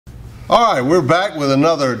All right, we're back with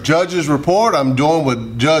another Judge's Report. I'm joined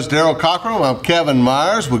with Judge Daryl Cockerham. I'm Kevin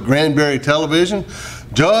Myers with Granbury Television.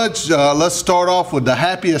 Judge, let's start off with the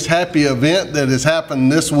happy event that has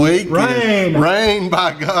happened this week. Rain. Rain,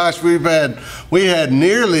 by gosh, we had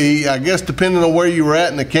nearly, I guess depending on where you were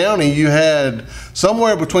at in the county, you had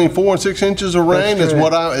somewhere between 4 and 6 inches of rain is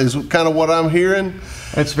kind of what I'm hearing.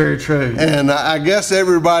 That's very true. And I guess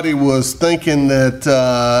everybody was thinking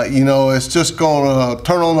that, you know, it's just going to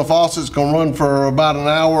turn on the faucet, it's going to run for about an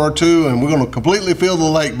hour or two, and we're going to completely fill the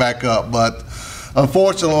lake back up. But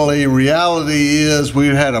unfortunately, reality is we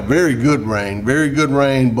had a very good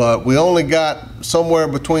rain, but we only got somewhere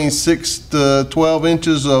between 6 to 12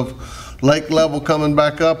 inches of lake level coming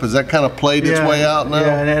back up. Has that kind of played its way out now?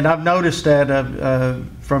 Yeah, and I've noticed that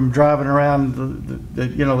from driving around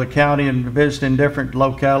the county and visiting different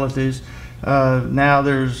localities. Now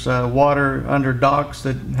there's water under docks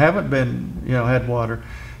that haven't been, had water,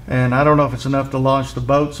 and I don't know if it's enough to launch the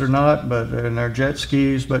boats or not, and their jet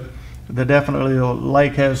skis, but definitely the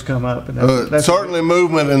lake has come up. And that's certainly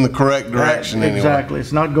movement in the correct direction. Exactly. Anyway.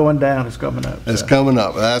 It's not going down, it's coming up. It's coming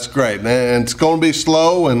up. That's great. And it's going to be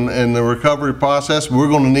slow in the recovery process. We're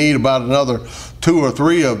going to need about another 2 or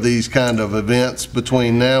 3 of these kind of events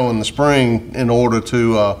between now and the spring in order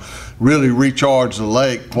to really recharge the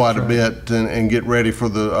lake quite a bit and get ready for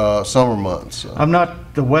the summer months. So. I'm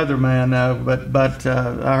not the weatherman now, but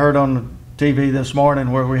I heard on the TV this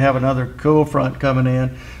morning where we have another cool front coming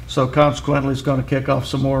in, so consequently it's going to kick off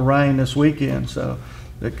some more rain this weekend, so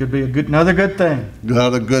it could be another good thing.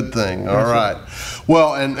 Another good thing. All right.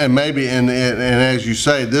 Well, and maybe and as you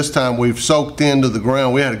say, this time we've soaked into the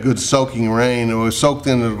ground. We had a good soaking rain. It was soaked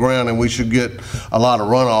into the ground, and we should get a lot of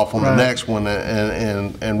runoff on the next one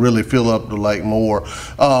and really fill up the lake more.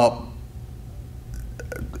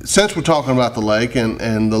 Since we're talking about the lake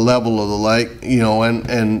and the level of the lake,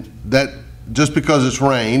 and that. Just because it's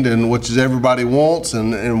rained, and which is everybody wants,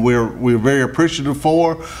 and we're very appreciative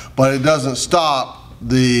for, but it doesn't stop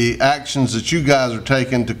the actions that you guys are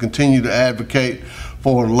taking to continue to advocate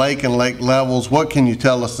for lake and lake levels. What can you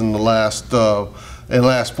tell us in the last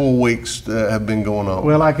 4 weeks that have been going on?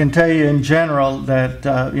 Well, I can tell you in general that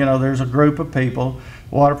there's a group of people,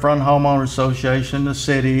 Waterfront Homeowner Association, the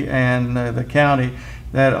city, and the county,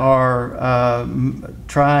 that are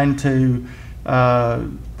trying to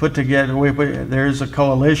put together, there's a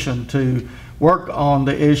coalition to work on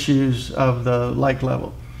the issues of the lake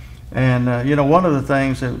level. And one of the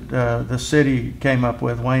things that the city came up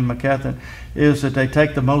with, Wayne McKethan, is that they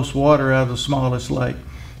take the most water out of the smallest lake.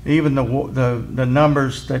 Even the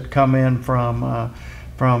numbers that come in from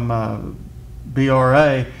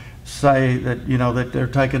BRA say that that they're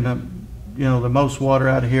taking the most water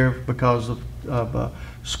out of here because of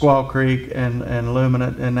Squaw Creek and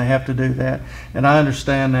Luminant, and they have to do that, and I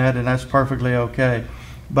understand that, and that's perfectly okay.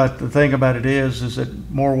 But the thing about it is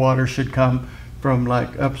that more water should come from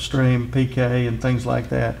like upstream PK and things like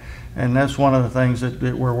that, and that's one of the things that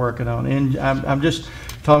we're working on. And I'm just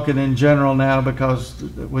talking in general now, because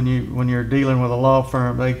when you're dealing with a law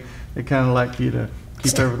firm, they kind of like you to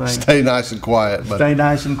keep everything. Stay nice and quiet. But stay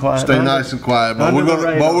nice and quiet. Stay nice and quiet. But we're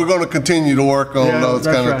going to continue to work on those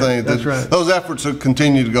kind of things. That's right. Those efforts will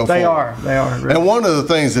continue to go forward. They are. Really. And one of the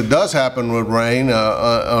things that does happen with rain,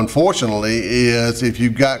 unfortunately, is if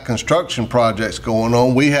you've got construction projects going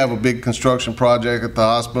on. We have a big construction project at the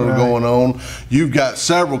hospital going on. You've got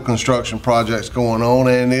several construction projects going on,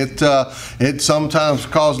 and it sometimes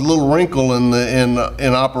causes a little wrinkle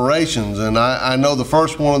in operations. And I know the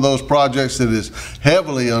first one of those projects that is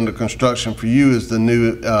heavily under construction for you is the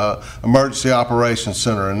new Emergency Operations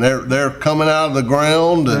Center, and they're coming out of the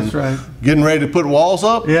ground and getting ready to put walls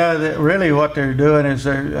up. Yeah, really what they're doing is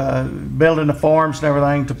they're building the forms and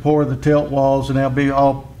everything to pour the tilt walls, and they'll be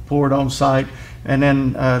all poured on site. And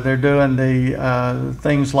then they're doing the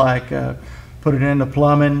things like putting in the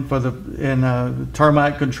plumbing for the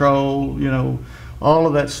termite control. All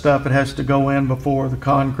of that stuff. It has to go in before the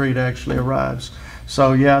concrete actually arrives.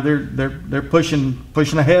 So yeah, they're pushing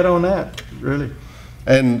ahead on that, really.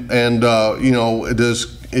 And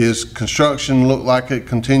is construction look like it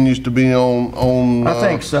continues to be on? I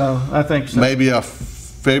think so. Maybe a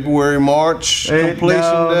February, March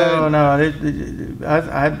completion date?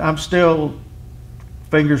 No. I'm still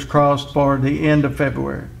fingers crossed for the end of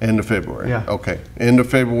February. End of February. Yeah. Okay. End of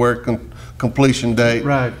February completion date.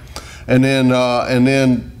 Right. And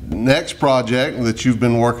then next project that you've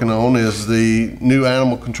been working on is the new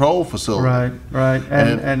animal control facility. Right.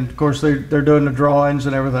 And of course they're doing the drawings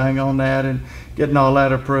and everything on that, and getting all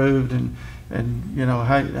that approved, and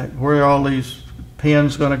where are all these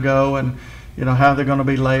pens going to go, and how they're going to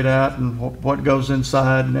be laid out and what goes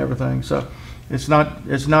inside and everything. So it's not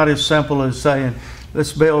as simple as saying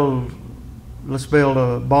let's build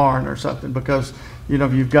a barn or something, because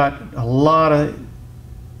you've got a lot of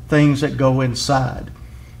things that go inside.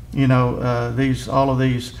 All of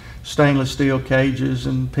these stainless steel cages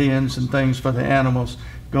and pens and things for the animals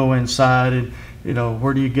go inside, and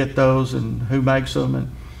where do you get those and who makes them?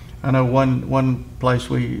 And I know one place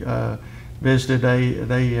we visited,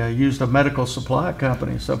 they used a medical supply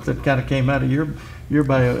company, something that kind of came out of your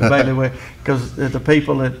bailiwick, because the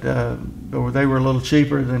people that they were a little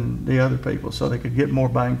cheaper than the other people, so they could get more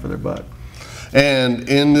bang for their buck. And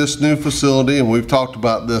in this new facility, and we've talked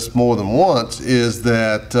about this more than once, is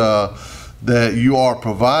that that you are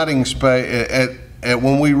providing space at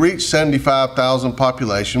when we reach 75,000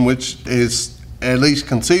 population, which is at least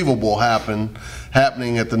conceivable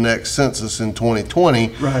happening at the next census in 2020.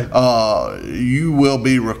 Right. You will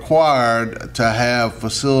be required to have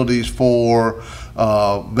facilities for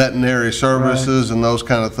veterinary services, right, and those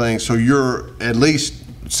kind of things. So you're at least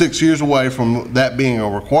 6 years away from that being a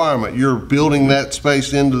requirement. You're building that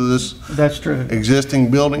space into this. That's true. Existing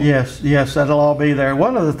building? Yes, that'll all be there.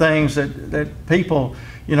 One of the things that people,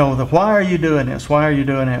 why are you doing this? Why are you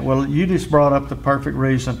doing that? Well, you just brought up the perfect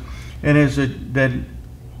reason, and is that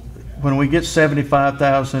when we get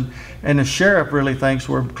 75,000, and the sheriff really thinks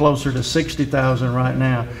we're closer to 60,000 right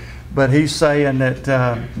now, but he's saying that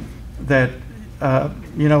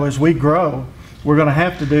as we grow, we're going to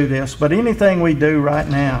have to do this, but anything we do right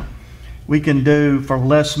now, we can do for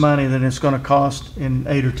less money than it's going to cost in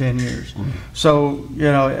 8 or 10 years. Mm-hmm. So,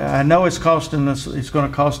 I know it's going to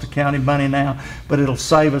cost the county money now, but it'll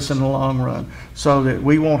save us in the long run, so that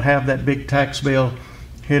we won't have that big tax bill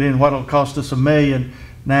hitting what'll cost us $1 million.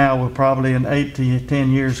 Now we'll probably in 8 to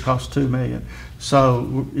 10 years cost $2 million.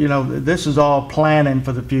 So, this is all planning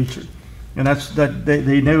for the future. And that's the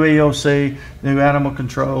new EOC, new animal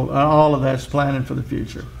control, all of that's planning for the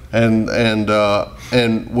future. And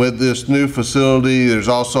with this new facility, there's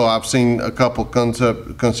also, I've seen a couple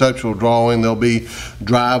conceptual drawing. There'll be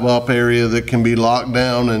drive-up area that can be locked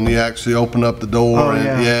down, and you actually open up the door. Oh,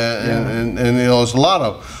 and, and there's a lot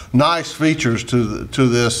of nice features to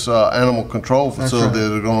this animal control facility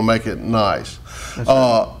that are going to make it nice.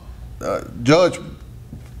 Judge,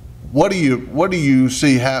 what do you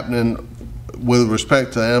see happening with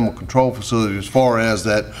respect to animal control facility as far as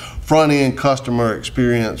that front-end customer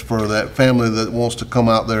experience for that family that wants to come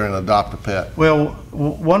out there and adopt a pet? Well,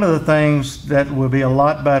 one of the things that will be a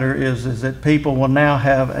lot better is that people will now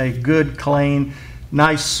have a good, clean,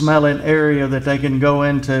 nice smelling area that they can go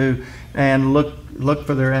into and look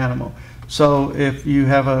for their animal. So if you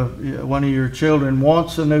have one of your children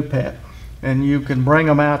wants a new pet, and you can bring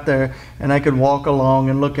them out there and they can walk along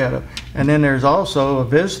and look at them. And then there's also a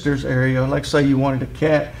visitors area. Like say you wanted a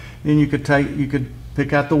cat, then you could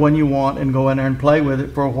pick out the one you want and go in there and play with it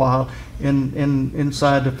for a while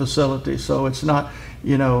inside the facility. So it's not,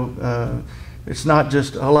 it's not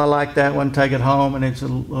just, oh, I like that one, take it home, and it's a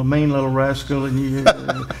mean little rascal, and you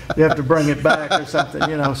have to bring it back or something,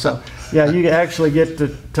 So yeah, you actually get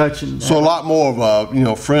to touch and. So a lot more of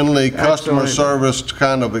a friendly customer service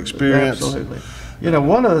kind of experience. Absolutely.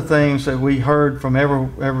 One of the things that we heard from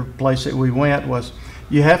every place that we went was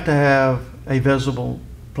you have to have a visible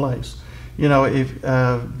place. If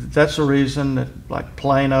that's the reason that like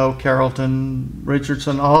Plano, Carrollton,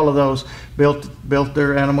 Richardson, all of those built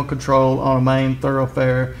their animal control on a main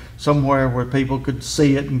thoroughfare somewhere where people could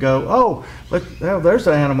see it and go, oh, there's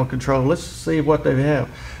the animal control. Let's see what they have.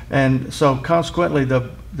 And so consequently, the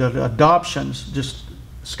adoptions just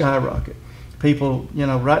skyrocket. People,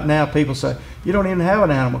 right now people say, you don't even have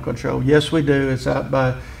an animal control. Yes, we do. It's out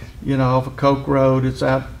by, off of Coke Road. It's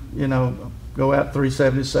out, go out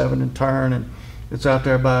 377 and turn, and it's out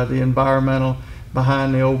there by the environmental,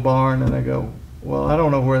 behind the old barn, and they go, well, I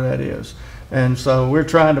don't know where that is. And so we're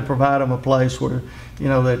trying to provide them a place where,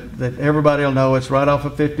 that everybody will know it's right off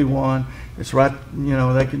of 51. It's right,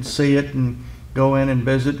 they can see it and go in and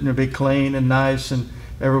visit, and it'll be clean and nice, and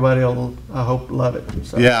everybody will, I hope, love it.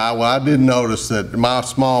 So. Yeah, well, I did notice that my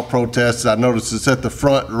small protests, I noticed it's at the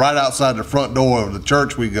front, right outside the front door of the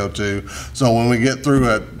church we go to. So when we get through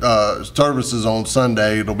at services on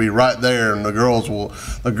Sunday, it'll be right there, and the girls will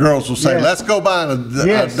say, yes, let's go by and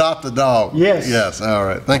yes, adopt a dog. Yes. Yes. All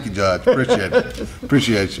right. Thank you, Judge. Appreciate it.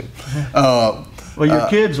 Appreciate you. Well, your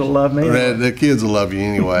kids will love me. Anyway. The kids will love you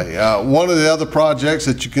anyway. One of the other projects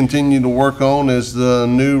that you continue to work on is the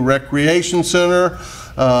new recreation center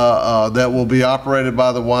that will be operated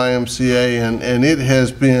by the YMCA, and it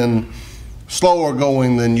has been slower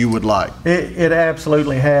going than you would like. It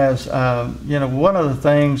absolutely has. One of the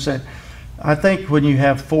things that I think when you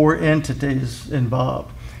have 4 entities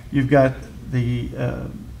involved, you've got the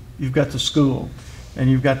school, and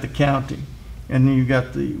you've got the county, and then you've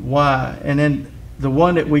got the Y, and then the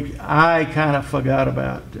one that I kind of forgot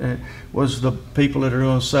about was the people that are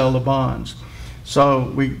going to sell the bonds.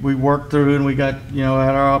 So we worked through, and we got, had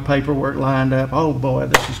our paperwork lined up. Oh boy,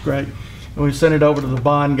 this is great. And we sent it over to the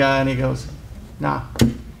bond guy, and he goes, "Nah,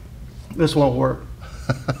 this won't work."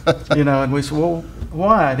 And we said, "Well,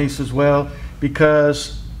 why?" And he says, "Well,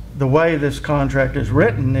 because the way this contract is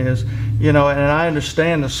written is, and I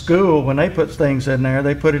understand the school, when they put things in there,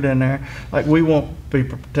 they put it in there like we won't be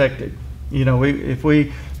protected.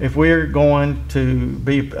 If we're going to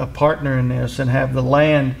be a partner in this and have the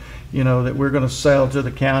land, that we're going to sell to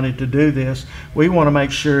the county to do this, we want to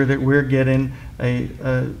make sure that we're getting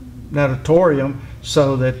an auditorium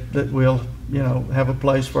so that we'll, have a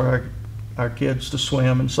place for our kids to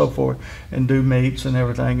swim and so forth, and do meets and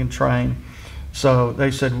everything and train." So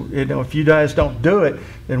they said, "If you guys don't do it,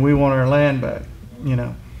 then we want our land back,"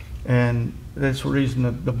 and that's the reason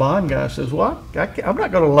the bond guy says, "Well, I'm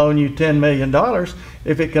not going to loan you $10 million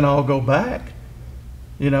if it can all go back,"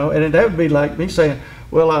 and that would be like me saying,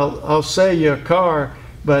 "Well, I'll sell you a car,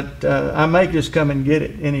 but I may just come and get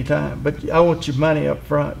it anytime, but I want your money up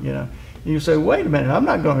front," And you say, "Wait a minute, I'm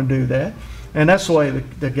not going to do that," and that's the way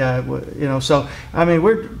the guy would, So I mean,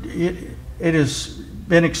 it has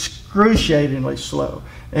been excruciatingly slow,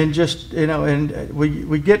 and just and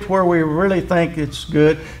we get to where we really think it's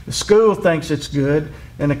good. The school thinks it's good,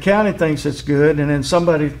 and the county thinks it's good, and then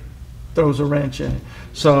somebody throws a wrench in it.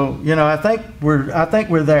 So I think we're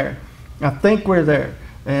there. I think we're there,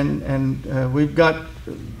 and we've got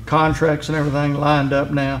contracts and everything lined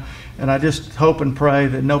up now, and I just hope and pray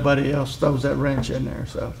that nobody else throws that wrench in there.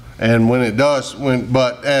 So. And when it does,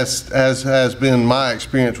 but as has been my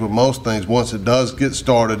experience with most things, once it does get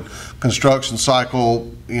started, construction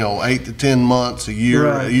cycle, 8 to 10 months, a year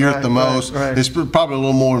at the most. Right. It's probably a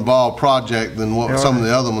little more involved project than what some of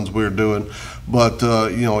the other ones we're doing. But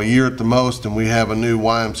a year at the most, and we have a new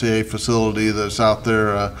YMCA facility that's out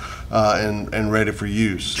there and ready for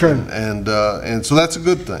use. True. And so that's a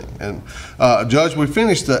good thing. And Judge, we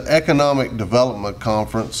finished the Economic Development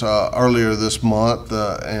Conference earlier this month,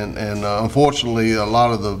 and unfortunately, a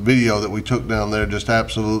lot of the video that we took down there just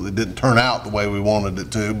absolutely didn't turn out the way we wanted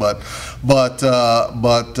it to. But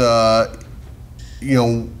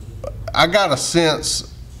I got a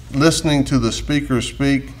sense listening to the speakers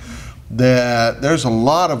speak that there's a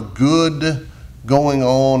lot of good going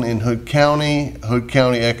on in Hood County. Hood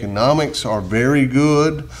County economics are very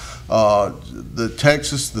good.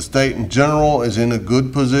 The state in general is in a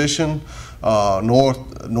good position.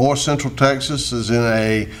 North Central Texas is in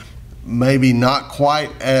a maybe not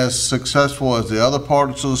quite as successful as the other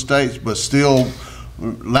parts of the states, but still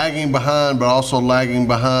lagging behind, but also lagging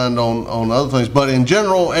behind on other things. But in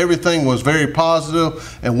general, everything was very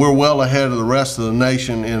positive, and we're well ahead of the rest of the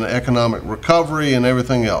nation in economic recovery and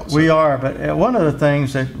everything else. We are, but one of the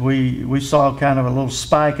things that we saw kind of a little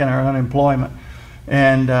spike in our unemployment,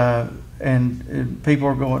 and people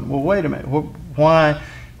are going, "Well, wait a minute, why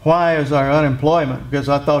is our unemployment?" Because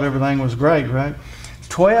I thought everything was great, right?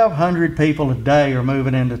 1,200 people a day are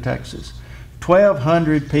moving into Texas.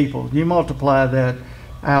 1,200 people. You multiply that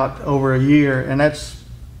out over a year, and that's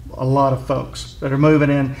a lot of folks that are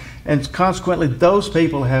moving in, and consequently those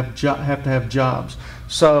people have to have jobs.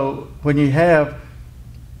 So when you have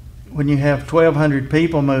 1,200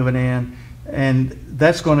 people moving in, and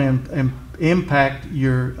that's going to impact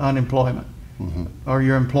your unemployment or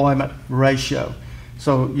your employment ratio.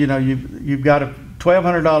 So you've got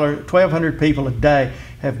 1,200 people a day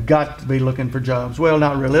have got to be looking for jobs. Well,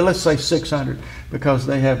 not really. Let's say 600, because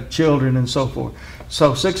they have children and so forth.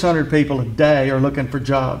 So 600 people a day are looking for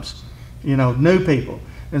jobs, new people.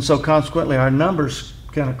 And so consequently our numbers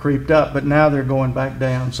kind of creeped up, but now they're going back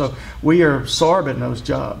down. So we are absorbing those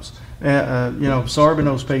jobs, absorbing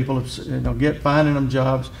those people, finding them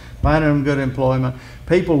jobs, finding them good employment.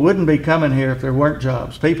 People wouldn't be coming here if there weren't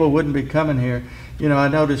jobs. People wouldn't be coming here. I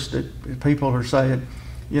noticed that people are saying,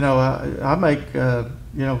 I make,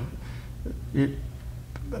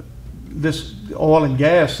 this oil and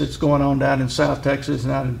gas that's going on down in South Texas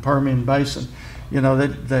and out in Permian Basin,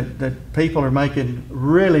 that people are making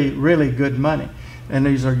really, really good money. And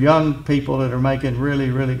these are young people that are making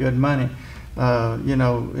really, really good money, in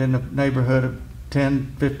the neighborhood of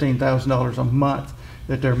 $10,000, $15,000 a month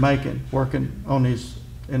that they're making working on these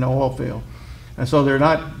in the oil field. And so they're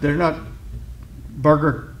not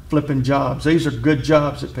burger flipping jobs. These are good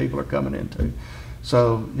jobs that people are coming into.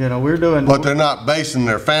 So, we're doing. But they're not basing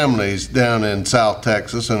their families down in South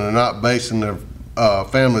Texas, and they're not basing their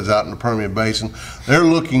families out in the Permian Basin. They're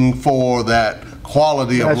looking for that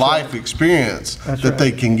quality of life experience that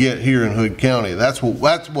they can get here in Hood County. That's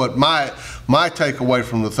what my takeaway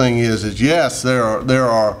from the thing is yes, there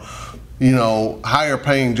are higher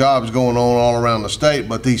paying jobs going on all around the state,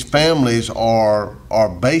 but these families are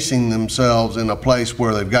basing themselves in a place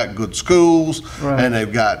where they've got good schools, and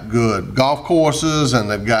they've got good golf courses,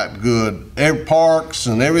 and they've got good parks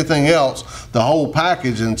and everything else, the whole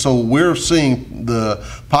package. And so we're seeing the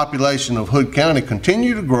population of Hood County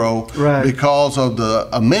continue to grow because of the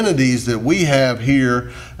amenities that we have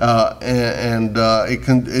here, and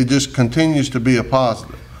it just continues to be a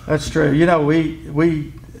positive. That's true.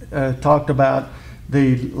 We talked about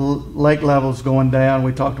the lake levels going down.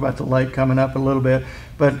 We talked about the lake coming up a little bit.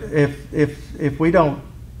 But if we don't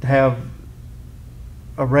have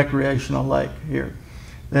a recreational lake here,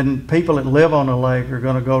 then people that live on the lake are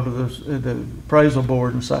going to go to the appraisal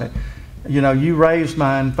board and say, you raised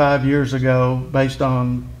mine 5 years ago based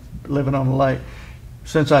on living on the lake.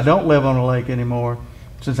 Since I don't live on the lake anymore,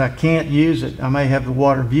 since I can't use it, I may have the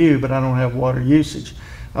water view, but I don't have water usage.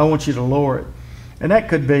 I want you to lower it. And that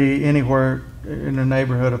could be anywhere in the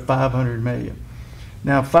neighborhood of $500 million.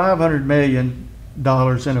 Now, $500 million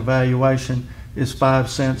in evaluation is 5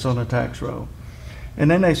 cents on a tax roll.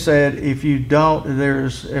 And then they said if you don't,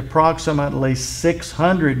 there's approximately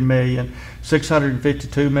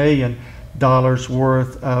 $652 million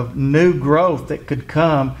worth of new growth that could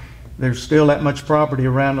come. There's still that much property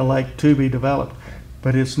around the lake to be developed,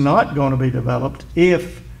 but it's not going to be developed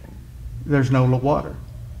if there's no water.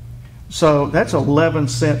 So that's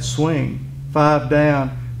 11-cent swing, 5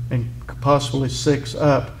 down and possibly 6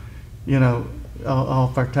 up,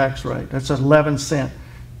 off our tax rate. That's 11-cent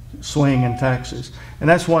swing in taxes. And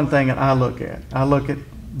that's one thing that I look at. I look at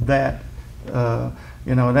that, and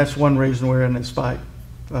that's one reason we're in this fight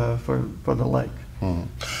for the lake. Mm-hmm.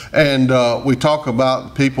 And we talk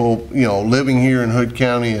about people, living here in Hood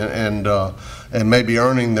County and maybe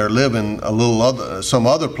earning their living some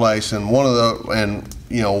other place. And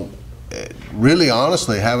really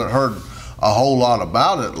honestly haven't heard a whole lot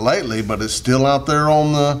about it lately, but it's still out there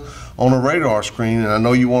on the radar screen, and I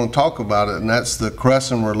know you want to talk about it, and that's the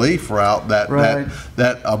Crescent Relief Route,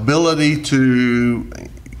 that ability to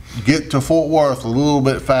get to Fort Worth a little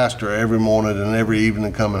bit faster every morning and every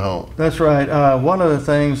evening coming home. That's right. One of the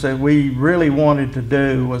things that we really wanted to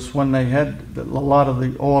do was when they had a lot of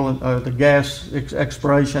the oil, the gas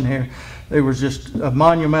exploration here, there was just a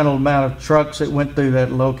monumental amount of trucks that went through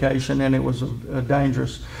that location, and it was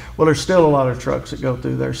dangerous. Well, there's still a lot of trucks that go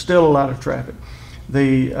through there, still a lot of traffic.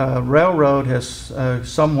 The railroad has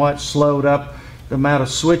somewhat slowed up the amount of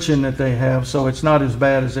switching that they have, so it's not as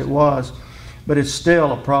bad as it was, but it's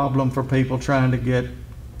still a problem for people trying to get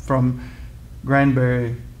from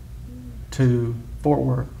Granbury to Fort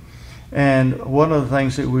Worth. And one of the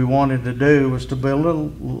things that we wanted to do was to build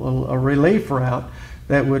a relief route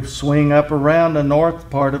that would swing up around the north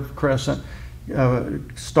part of Crescent,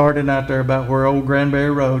 starting out there about where Old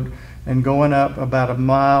Granbury Road, and going up about a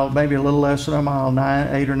mile, maybe a little less than a mile,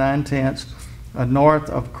 8 or 9 tenths, north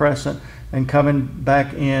of Crescent, and coming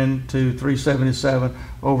back into 377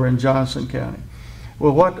 over in Johnson County.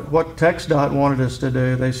 Well, what TxDOT wanted us to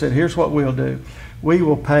do, they said, here's what we'll do. We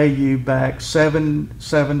will pay you back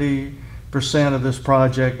 70% of this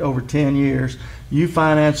project over 10 years. You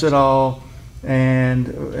finance it all, and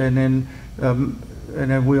then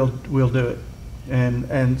we'll do it.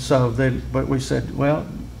 And so but we said, well,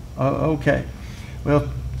 okay. Well,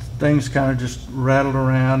 things kind of just rattled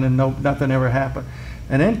around, and nothing ever happened.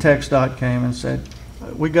 And then TxDOT came and said,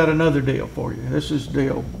 we got another deal for you. This is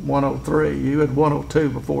deal 103. You had 102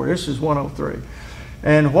 before. This is 103.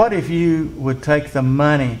 And what if you would take the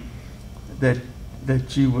money that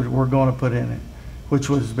we're going to put in it, which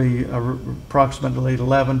would be approximately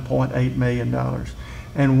 $11.8 million.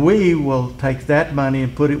 And we will take that money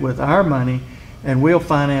and put it with our money, and we'll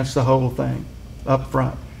finance the whole thing up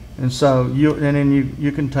front. And so then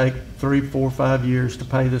you can take 3, 4, 5 years to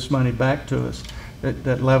pay this money back to us, that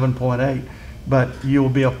 11.8. But you will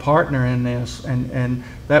be a partner in this, and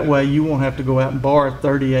that way you won't have to go out and borrow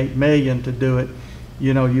 $38 million to do it.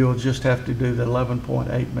 You'll just have to do the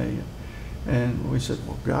 $11.8 million. And we said,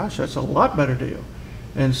 well, gosh, that's a lot better deal.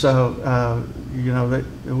 And so,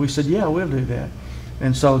 we said, yeah, we'll do that.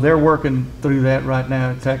 And so they're working through that right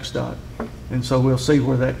now at TxDOT. And so we'll see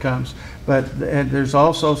where that comes. But there's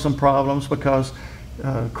also some problems because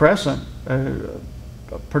Crescent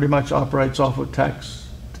pretty much operates off of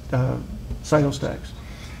sales tax.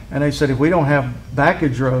 And they said if we don't have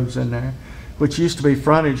backage roads in there, which used to be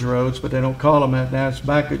frontage roads, but they don't call them that now, it's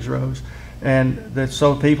backage roads, and that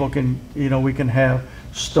so people can, you know, we can have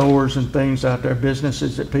stores and things out there,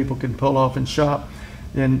 businesses that people can pull off and shop,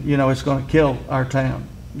 then, you know, it's going to kill our town.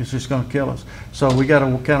 It's just going to kill us. So we got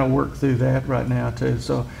to kind of work through that right now too.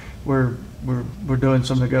 So we're doing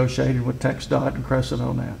some negotiating with TxDOT and Crescent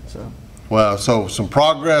on that. So. Well, so some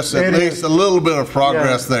progress, at least a little bit of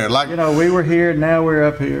progress there. Like, you know, we were here, now we're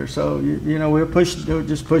up here. So, you know, we're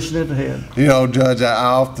just pushing it ahead. You know, Judge, I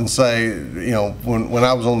often say, you know, when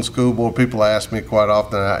I was on the school board, people ask me quite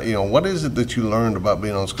often, you know, what is it that you learned about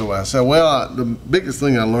being on the school board? I said, well, the biggest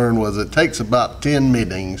thing I learned was it takes about 10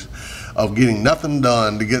 meetings of getting nothing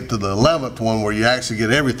done to get to the 11th one where you actually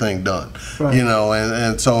get everything done. Right. You know,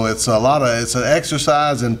 and so it's it's an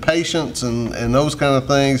exercise in patience and those kind of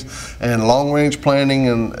things, and long range planning,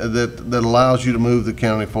 and that allows you to move the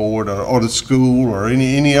county forward, or the school, or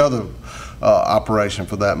any other operation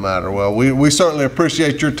for that matter. Well, we certainly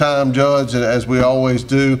appreciate your time, Judge, as we always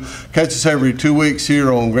do. Catch us every 2 weeks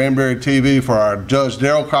here on Granbury TV for our Judge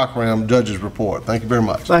Daryl Cockerham Judge's Report. Thank you very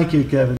much. Thank you, Kevin.